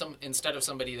threat instead of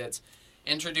somebody that's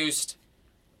introduced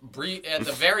at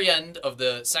the very end of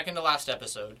the second to last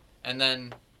episode and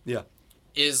then Yeah.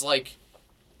 is like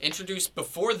introduced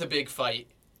before the big fight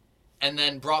and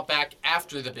then brought back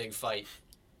after the big fight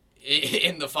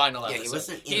in the final Yeah, he episode.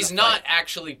 wasn't in He's the not fight.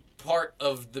 actually part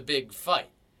of the big fight,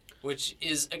 which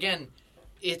is again,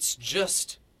 it's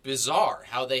just bizarre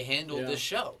how they handled Yeah. this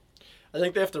show. I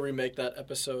think they have to remake that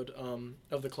episode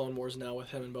of the Clone Wars now with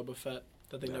him and Boba Fett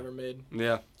that they never made.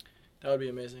 Yeah. That would be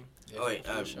amazing. Oh wait,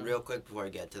 for the show. real quick before I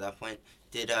get to that point,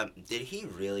 did he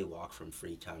really walk from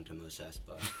Freetown to Mos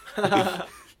Espa?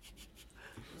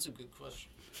 That's a good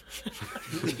question.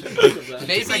 Maybe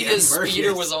Maybe like his immersion.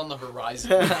 speeder was on the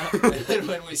horizon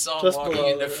when we saw him Just walking below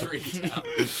into it. Freetown.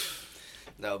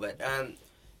 No, but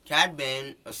Cad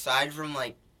Bane, aside from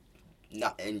like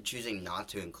not and choosing not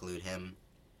to include him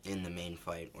in the main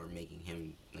fight or making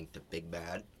him like the big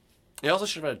bad, He also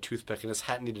should have had a toothpick, and his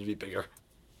hat needed to be bigger.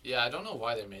 Yeah, I don't know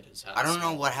why they made his hat. I don't know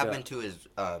small. what happened to his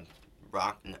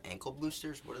ankle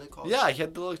boosters. What are they called? Yeah, he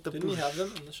had the Didn't he have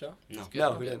them in the show? No, It's No, getting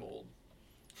he a bit didn't. old.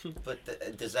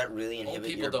 but does that really Old inhibit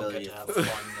people your don't ability get to have to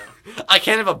fun though. I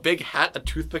can't have a big hat, a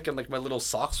toothpick, and like my little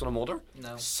socks when I'm older.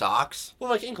 No. socks? Well,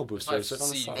 like ankle If I boosters. Like on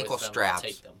the see you side. with Ankle them, I'll straps. I'll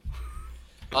take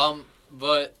them.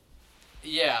 But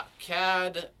yeah,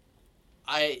 Cad,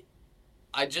 I think he should have showed up earlier in the show. Yeah. He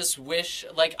I just wish,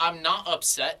 like, I'm not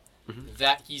upset Mm-hmm.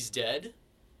 that he's dead,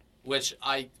 which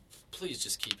please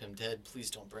just keep him dead. Please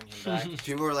don't bring him back.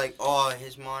 People were like, "Oh,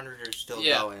 his monitor's still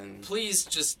going." Please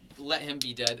just let him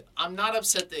be dead. I'm not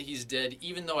upset that he's dead,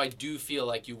 even though I do feel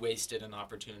like you wasted an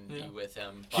opportunity with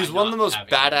him. by He's one of the not most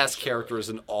having him in the badass show. characters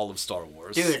in all of Star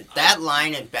Wars. Dude, that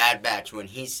line in Bad Batch when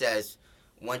he says,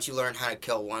 "Once you learn how to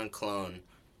kill one clone,"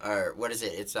 or what is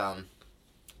it? It's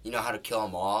you know how to kill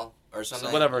them all, or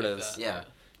something. Whatever it Like is. that, Yeah.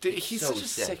 Dude, he's So such a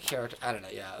sick character. I don't know,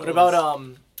 yeah. What about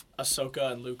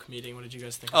Ahsoka and Luke meeting? What did you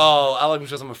guys think? Oh, I like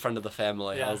because I'm a friend of the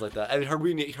family. Yeah. I was like that. And her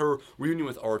reunion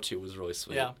with R2 was really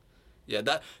sweet. Yeah. Yeah,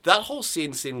 that whole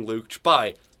scene seeing Luke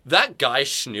by that guy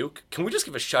Schnook. Can we just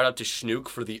give a shout out to Schnook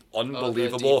for the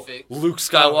unbelievable deepfake. Luke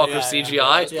Skywalker yeah,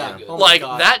 CGI? Yeah. Good. Oh my Like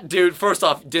God. that dude. First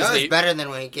off, That Disney. was better than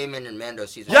when he came in Mando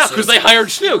season. Yeah, 6. because they hired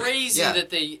Schnook. Crazy Yeah. that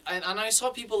they and I saw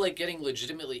people like getting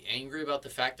legitimately angry about the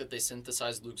fact that they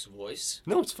synthesized Luke's voice,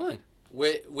 No, it's fine.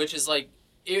 which is like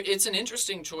it's an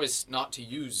interesting choice not to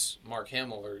use Mark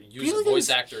Hamill or use a Really? voice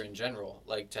actor in general,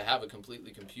 like to have a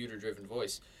completely computer-driven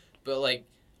voice. But like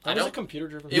That I was a don't.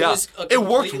 computer-driven. It Yeah. was a It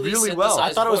worked completely really well. I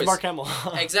synthesized thought it was voice. Mark Hamill.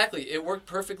 Exactly, it worked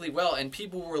perfectly well, and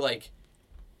people were like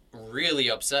really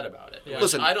upset about it. Yeah. which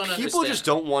Listen, I don't people understand. just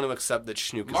don't want to accept that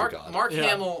Schnook is a god. Mark Yeah.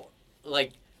 Hamill,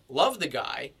 like, loved the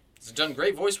guy. He's done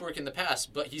great voice work in the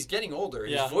past, but he's getting older.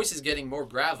 Yeah. His voice is getting more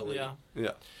gravelly. Yeah.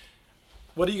 Yeah.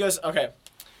 What do you guys? Okay,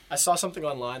 I saw something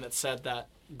online that said that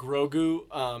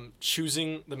Grogu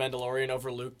choosing the Mandalorian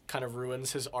over Luke kind of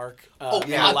ruins his arc. Oh, in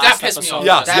yeah, the that last pissed me episode. off.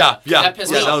 Yeah, That- yeah. That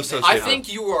pissed Yeah, me that off. was so I stupid.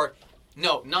 think you are.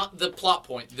 No, not the plot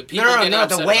point. The people No, getting the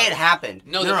upset way about it happened.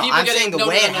 No, No, the no, people I'm getting, saying the no,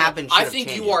 way no, it no, happened I should've think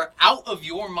changed you it. are out of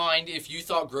your mind if you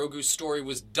thought Grogu's story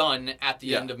was done at the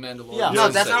Yeah. end of Mandalorian. Yeah. No,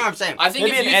 You're that's not insane. what I'm saying. I think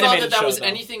Maybe if an you thought animated that show, was though.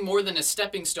 anything more than a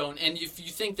stepping stone, and if you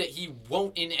think that he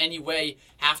won't in any way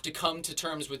have to come to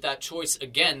terms with that choice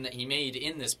again that he made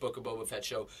in this Book of Boba Fett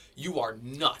show, you are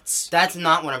nuts. That's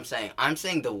not what I'm saying. I'm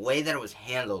saying the way that it was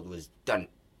handled was done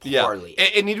Yeah. poorly.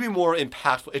 It needed to be more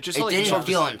impactful. It just It felt like you didn't saw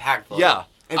feel just- impactful. Yeah.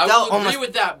 It I felt will agree almost.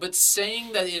 with that, but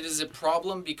saying that it is a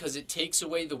problem because it takes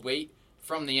away the weight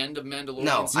from the end of Mandalorian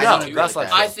No, season I don't 2, agree that's with like-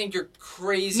 that. I think you're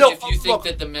crazy No, if you think look-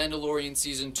 that the Mandalorian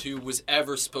season 2 was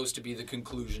ever supposed to be the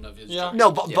conclusion of his Yeah. journey.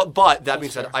 No, but Yeah. but that That's being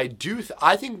said, fair.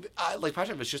 I think like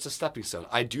Patrick, it's just a stepping stone.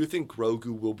 I do think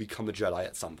Grogu will become a Jedi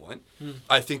at some point.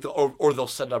 I think or they'll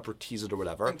set it up or tease it or I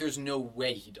whatever. think there's no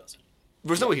way he doesn't.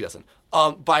 There's no way he doesn't.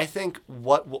 But I think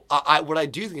what I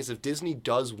do think is if Disney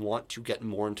does want to get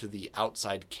more into the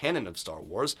outside canon of Star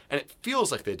Wars, and it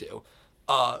feels like they do,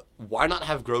 why not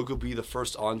have Grogu be the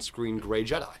first on-screen gray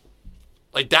Jedi?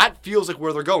 Like that feels like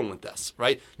where they're going with this,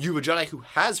 right? You have a Jedi who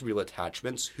has real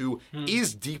attachments, who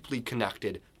is deeply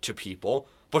connected to people,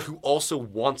 but who also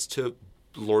wants to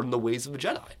learn the ways of a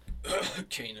Jedi.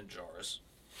 Kanan Jarrus.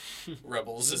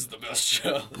 Rebels is the best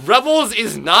show. Rebels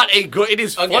is not a good. It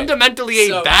is Okay, fundamentally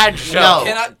so- a bad show. No,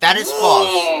 Can I- that is false.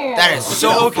 That is It's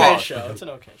so an okay false. show. It's an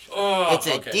okay show. Oh, It's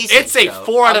a okay. decent It's a show.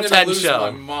 4 out I'm of gonna 10 lose show.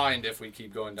 my mind if we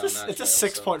keep going down It's that a trail,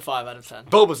 6.5 out of 10.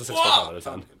 Boba's a 6.5 So. out of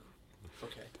 10.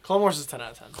 Okay. Clone Wars is 10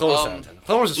 out of 10. Clone Wars 10 out of 10.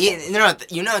 Clone Wars is Yeah, fun.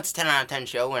 you know it's 10 out of 10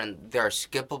 show when there are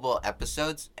skippable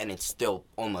episodes and it's still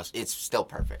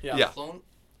perfect. Yeah. Yeah. Clone.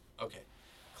 Okay.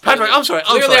 Patrick, I'm sorry.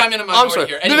 Clearly, I'm sorry. I'm in a minority sorry.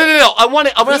 here. No, Anyway. no. I want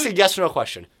to ask a yes or no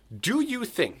question. Do you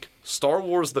think Star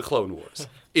Wars: The Clone Wars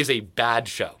is a bad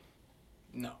show?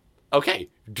 No. Okay.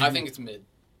 I think it's mid.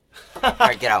 All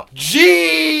right, get out.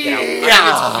 Gee. I think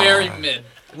it's very mid.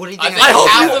 What do you I think? think I hope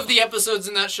half you- of the episodes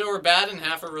in that show are bad and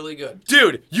half are really good.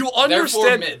 Dude, you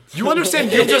understand? mid. You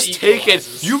understand? It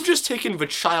equalizes. You've just taken the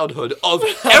childhood of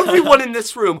everyone in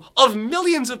this room, of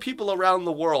millions of people around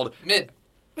the world. Mid.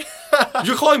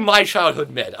 You're calling my childhood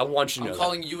mid. I want you to I'm know.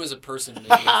 calling you as a person mid.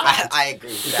 I agree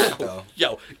with that though.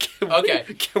 Yo, can Okay.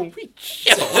 we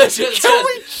chill? Just- Can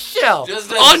we chill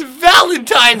just- on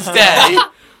Valentine's Day?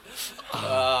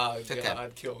 Oh, okay.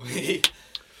 God, kill me.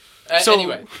 So-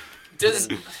 Anyway, does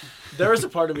There is a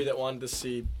part of me that wanted to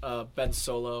see Ben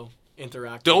Solo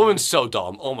interact. The woman's so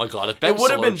dumb. Oh my god, if Ben It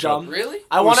would have Solo been showed- dumb. really?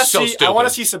 I want to so see. I want to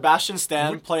stupid. see Sebastian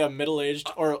Stan play a middle-aged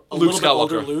or a Luke little bit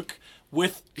older Skywalker. Luke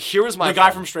with Here is my the guy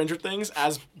point. from Stranger Things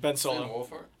as Ben Finn Solo.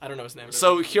 Wolfhard? I don't know his name.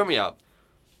 So hear me out.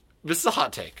 This is a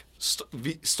hot take.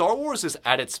 Star Wars is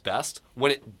at its best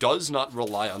when it does not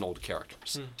rely on old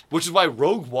characters, which is why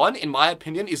Rogue One, in my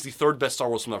opinion, is the third best Star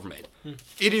Wars film ever made.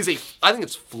 It is I think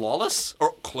it's flawless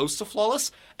or close to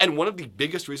flawless, and one of the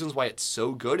biggest reasons why it's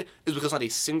so good is because not a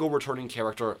single returning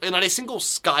character, and not a single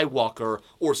Skywalker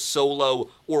or Solo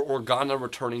or Organa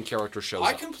returning character shows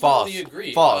I up. completely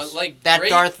agree. False. That great-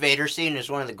 Darth Vader scene is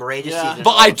one of the greatest Yeah. scenes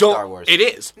But of I all don't. Star Wars. It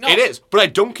is. No. It is. But I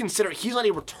don't consider he's not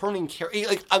a returning character.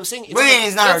 Like I'm saying, it's What do you mean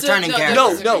he's not a That's returning no,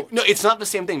 character? no. It's not the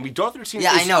same thing. Darth Vader scene.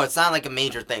 Yeah, is, I know it's not like a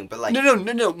major thing, but like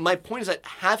No. My point is that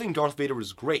having Darth Vader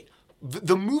is great.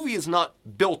 The movie is not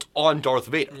built on Darth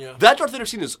Vader. Yeah. That Darth Vader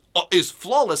scene is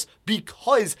flawless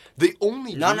because they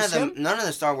only none use of him. None of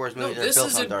the Star Wars movies are this built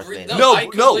is on a Darth bre- Vader. no, I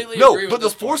No. completely agree with But The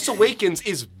this Force point. Awakens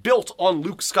is built on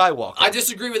Luke Skywalker. I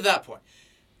disagree with that point.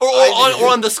 or I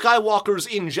on the Skywalkers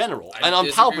in general, I and on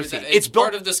disagree with Palpatine. that. It's built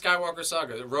part of the Skywalker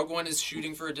saga. Rogue One is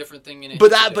shooting for a different thing in it.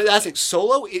 But that's it.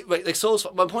 Solo, like Solo's.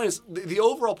 My point is the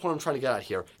overall point I'm trying to get at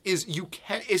here is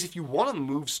if you want to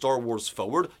move Star Wars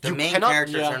forward, The you main cannot.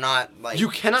 characters yeah. are not like You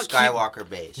cannot keep- Skywalker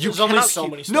based. You There's only cannot so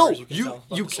keep- many no, stories you can you tell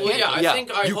about you the can't. Well, yeah,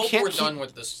 I you hope can't we're keep- done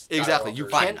with this. Exactly, you Skywalker.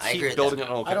 Fine, can't I agree keep with building that.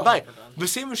 it on I don't Right. think we're done. The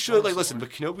same is true. Like, listen, the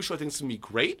Kenobi show I think is gonna be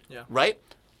great. Yeah. Right.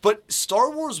 But Star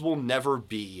Wars will never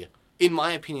be, in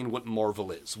my opinion, what Marvel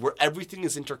is, where everything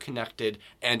is interconnected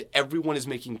and everyone is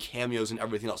making cameos and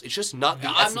everything else. It's just not the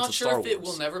I'm essence not of sure Star if it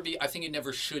Wars. will never be. I think it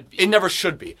never should be. It never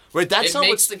should be. Right. That's It not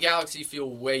makes what's the galaxy feel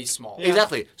way smaller.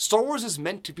 Exactly. Star Wars is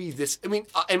meant to be this. I mean,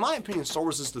 in my opinion, Star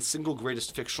Wars is the single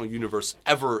greatest fictional universe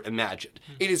ever imagined.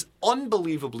 It is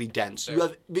unbelievably dense. You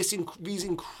have these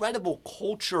incredible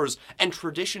cultures and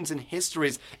traditions and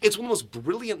histories. It's one of the most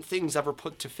brilliant things ever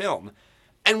put to film.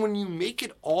 And when you make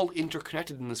it all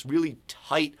interconnected in this really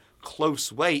tight,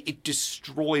 close way, it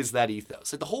destroys that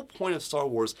ethos. Like, the whole point of Star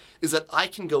Wars is that I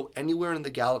can go anywhere in the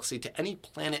galaxy, to any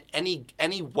planet, any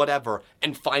whatever,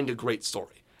 and find a great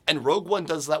story. And Rogue One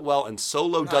does that well, and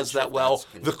Solo does sure that if well.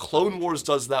 that's The Clone Wars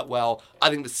does that well.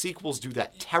 I think the sequels do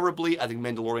that terribly. I think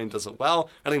Mandalorian does it well.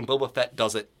 I think Boba Fett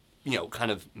does it, kind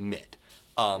of mid.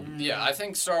 Yeah, I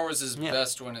think Star Wars is Yeah.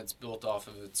 best when it's built off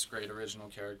of its great original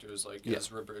characters like Yeah.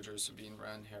 Ezra Bridger, Sabine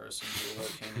Wren, Harrison Bueller,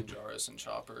 Kanan Jarrus, and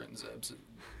Chopper, and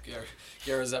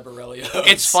Gara Zebarelli.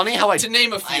 It's funny how to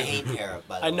name a few. I hate Hera,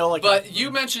 by the I way. know, like, But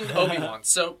you mentioned Obi-Wan.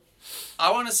 So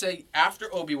I want to say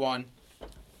after Obi-Wan,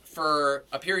 for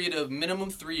a period of minimum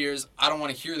 3 years, I don't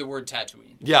want to hear the word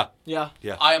Tatooine. Yeah. yeah.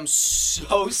 I am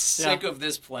so sick of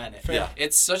this planet. Fair. Yeah.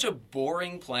 It's such a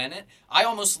boring planet. I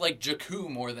almost like Jakku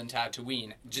more than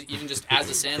Tatooine, even just as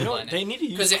a sand planet. they need to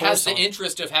use because it has the Coruscant.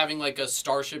 interest of having like a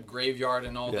starship graveyard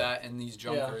and all Yeah. that, and these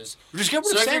junkers. Just get rid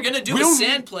So of if you're sand. gonna do We a don't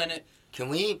sand planet, Can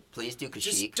we please do just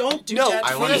Kashyyyk? don't do No, Tatooine.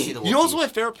 I wanna see the You know what's Wookiees. one of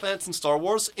my favorite planets in Star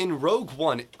Wars? In Rogue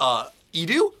One,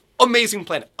 Edu? Amazing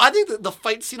planet. I think that the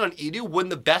fight scene on Edu one of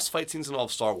the best fight scenes in all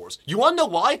of Star Wars. You want to know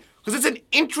why? Because it's an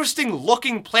interesting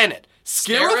looking planet.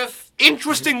 Scarif?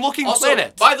 Interesting looking Also,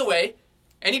 planet. by the way,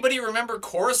 anybody remember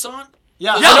Coruscant?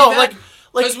 Yeah, Yeah, I know, we've like,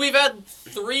 Because we've had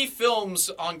 3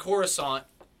 films on Coruscant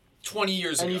 20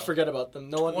 years ago. and you forget about them.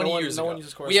 No one, 20 no one, years no ago. one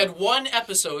uses Coruscant. We had one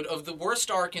episode of the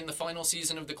worst arc in the final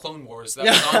season of the Clone Wars that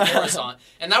was on Coruscant,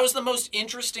 and that was the most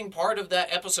interesting part of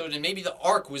that episode. And maybe the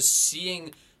arc was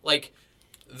seeing like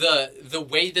the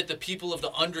way that the people of the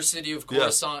Undercity of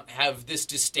Coruscant have this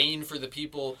disdain for the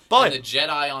people But and the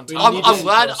Jedi on We top. need I'm to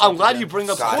glad. see I'm Coruscant glad again. you bring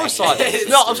up God, I Coruscant. hate this,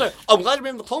 No, I'm dude. sorry. I'm glad you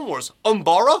bring up the Clone Wars.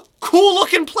 Umbara, cool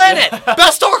looking planet,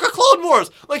 best arc of Clone Wars.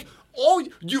 Like all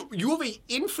you have a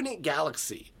infinite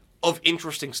galaxy of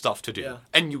interesting stuff to do, Yeah.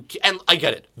 and I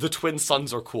get it. The twin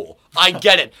suns are cool. I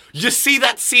get it. You see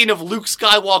that scene of Luke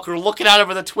Skywalker looking out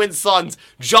over the twin suns.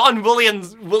 John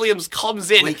Williams comes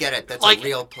in. We get it. That's like, a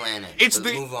real planet. It's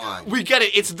Let's the move on. We get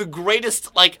it. It's the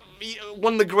greatest, like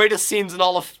one of the greatest scenes in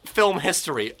all of film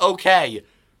history. Okay,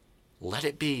 let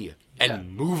it be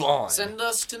and move on. Send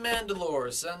us to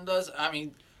Mandalore. Send us. I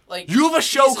mean, like You have a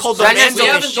show Jesus called The Christ, We Mandalorian.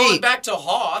 haven't gone Sheik. back to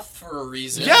Hoth for a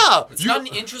reason. Yeah, it's you- not an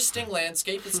interesting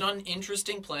landscape. It's not an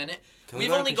interesting planet. Can we We've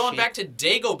go to only gone Kashyyyk? back to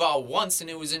Dagobah once, and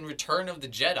it was in Return of the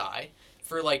Jedi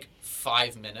for like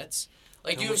 5 minutes.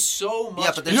 Like you have so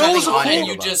much, but there's You know what's nothing on and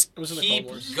Dagobah. you just It was in the keep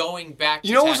Clone Wars. going back.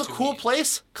 You know what to was a cool Tatooine.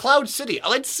 place? Cloud City. I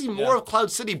like to see more Yeah. of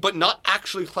Cloud City, but not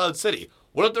actually Cloud City.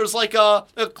 What if there's like a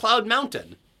Cloud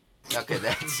Mountain? Okay,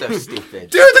 that's so stupid.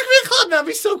 Dude, the Green Cloud Mountain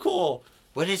would be so cool.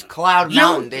 What is Cloud You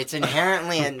know- Mountain? It's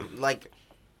inherently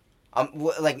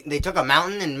like they took a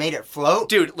mountain and made it float.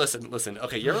 Dude, listen.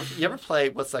 Okay, you ever play,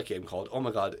 what's that game called? Oh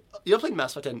my god. You ever play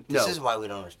Mass Effect? No. This is why we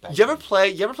don't respect. You ever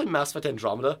play Mass Effect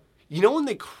Andromeda? You know when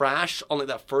they crash on like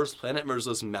that first planet, and there's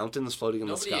those mountains floating in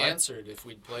the Nobody sky? answered if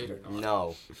we'd played or not.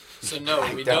 No. So no,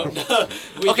 we don't. don't know.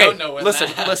 We Okay, don't know when listen,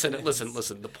 that happens.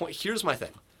 listen. The point here's my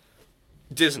thing.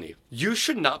 Disney, you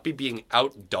should not be being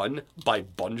outdone by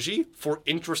Bungie for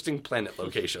interesting planet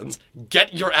locations.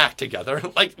 Get your act together.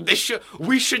 Like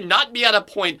we should not be at a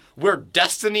point where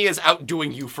Destiny is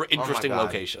outdoing you for interesting God.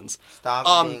 locations.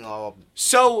 Stop being all...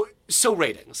 So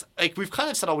ratings. Like we've kind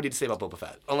of said all we need to say about Boba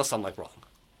Fett, unless I'm like wrong.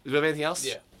 Do you have anything else?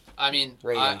 Yeah, I mean,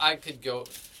 Rating. I could go.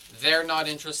 They're not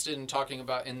interested in talking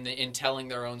about in telling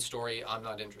their own story. I'm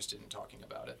not interested in talking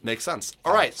about it. Makes sense.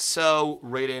 All right, so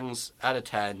ratings out of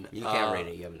 10. You can't rate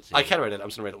it. You haven't seen I it. can rate it. I'm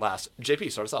just going to rate it last.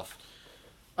 JP, start us off.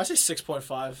 I say 6.5.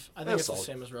 I think That's it's the solid.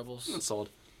 same as Rebels. That's sold.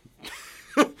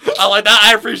 I like that.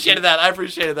 I appreciated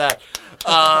that.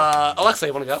 Alexa,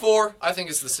 you want to go? 4, I think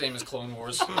it's the same as Clone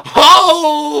Wars.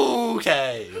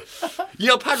 Okay. You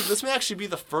know, Patrick, this may actually be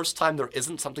the first time there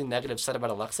isn't something negative said about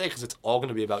Alexei because it's all going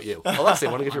to be about you. Alexei,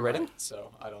 want to give your rating?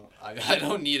 So I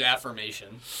don't need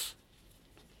affirmation.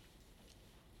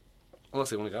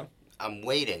 Alexei, want to go? I'm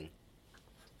waiting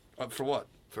For what?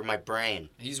 for my brain.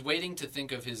 He's waiting to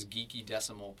think of his geeky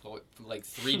decimal, like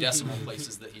 3 decimal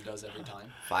places that he does every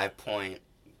time. 5 point...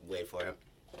 Wait for it.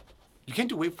 You can't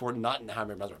do wait for it not in the How I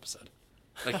Met Your Mother episode.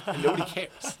 Like, nobody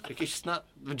cares. Like, it's just not,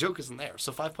 the joke isn't there.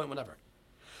 So 5 point whatever.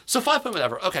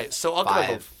 Okay, so I'll give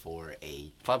it a 5, 4,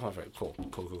 8. 5.5. Cool.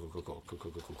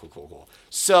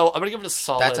 So I'm gonna give it a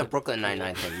solid. That's a Brooklyn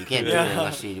Nine-Nine thing. You can't do it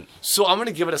unless you... So I'm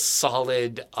gonna give it a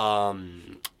solid.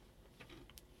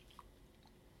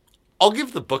 I'll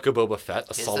give the Book of Boba Fett a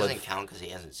This solid. doesn't count because he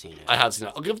hasn't seen it. I have seen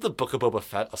it. I'll give the Book of Boba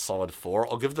Fett a solid 4.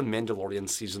 I'll give the Mandalorian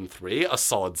season 3 a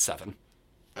solid 7.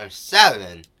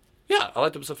 7? Yeah, I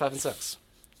liked episode 5 and 6.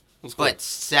 It was cool. But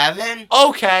 7?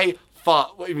 Okay, fine.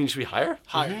 What you mean? Should we higher?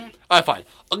 Higher. All right, fine.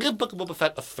 I'll give Book of Boba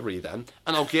Fett a 3 then,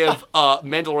 and I'll give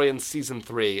Mandalorian season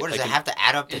 3. What does like it have to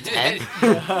add up to 10?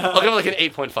 I'll give it like an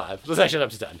 8.5. Let's actually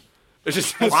up to 10. It's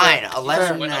just Fine,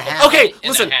 11 and a half. Okay, And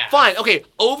listen, a half. fine. Okay,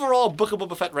 overall Book of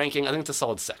Boba Fett ranking, I think it's a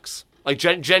solid 6. Like,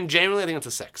 genuinely, I think it's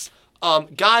a 6.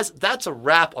 Guys, that's a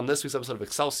wrap on this week's episode of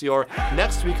Excelsior.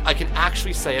 Next week, I can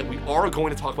actually say it. We are going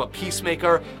to talk about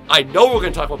Peacemaker. I know we're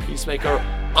going to talk about Peacemaker.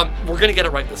 We're going to get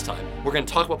it right this time. We're going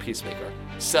to talk about Peacemaker.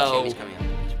 So, Jamie's coming up.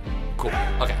 cool.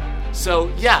 Okay.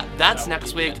 So, yeah, that's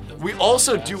next week. We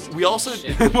also do,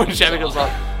 when Jamie comes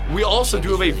on, we also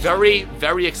do have a very,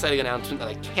 very exciting announcement that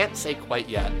I can't say quite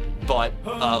yet, but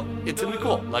it's going to be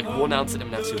cool. Like, we'll announce it in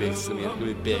the next few weeks. It's going to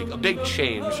be big, a big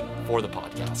change for the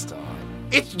podcast.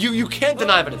 It's, you can't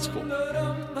deny that it's cool.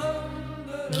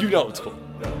 You know it's cool.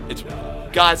 It's cool.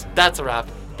 Guys, that's a wrap.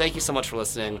 Thank you so much for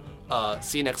listening.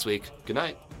 See you next week. Good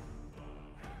night.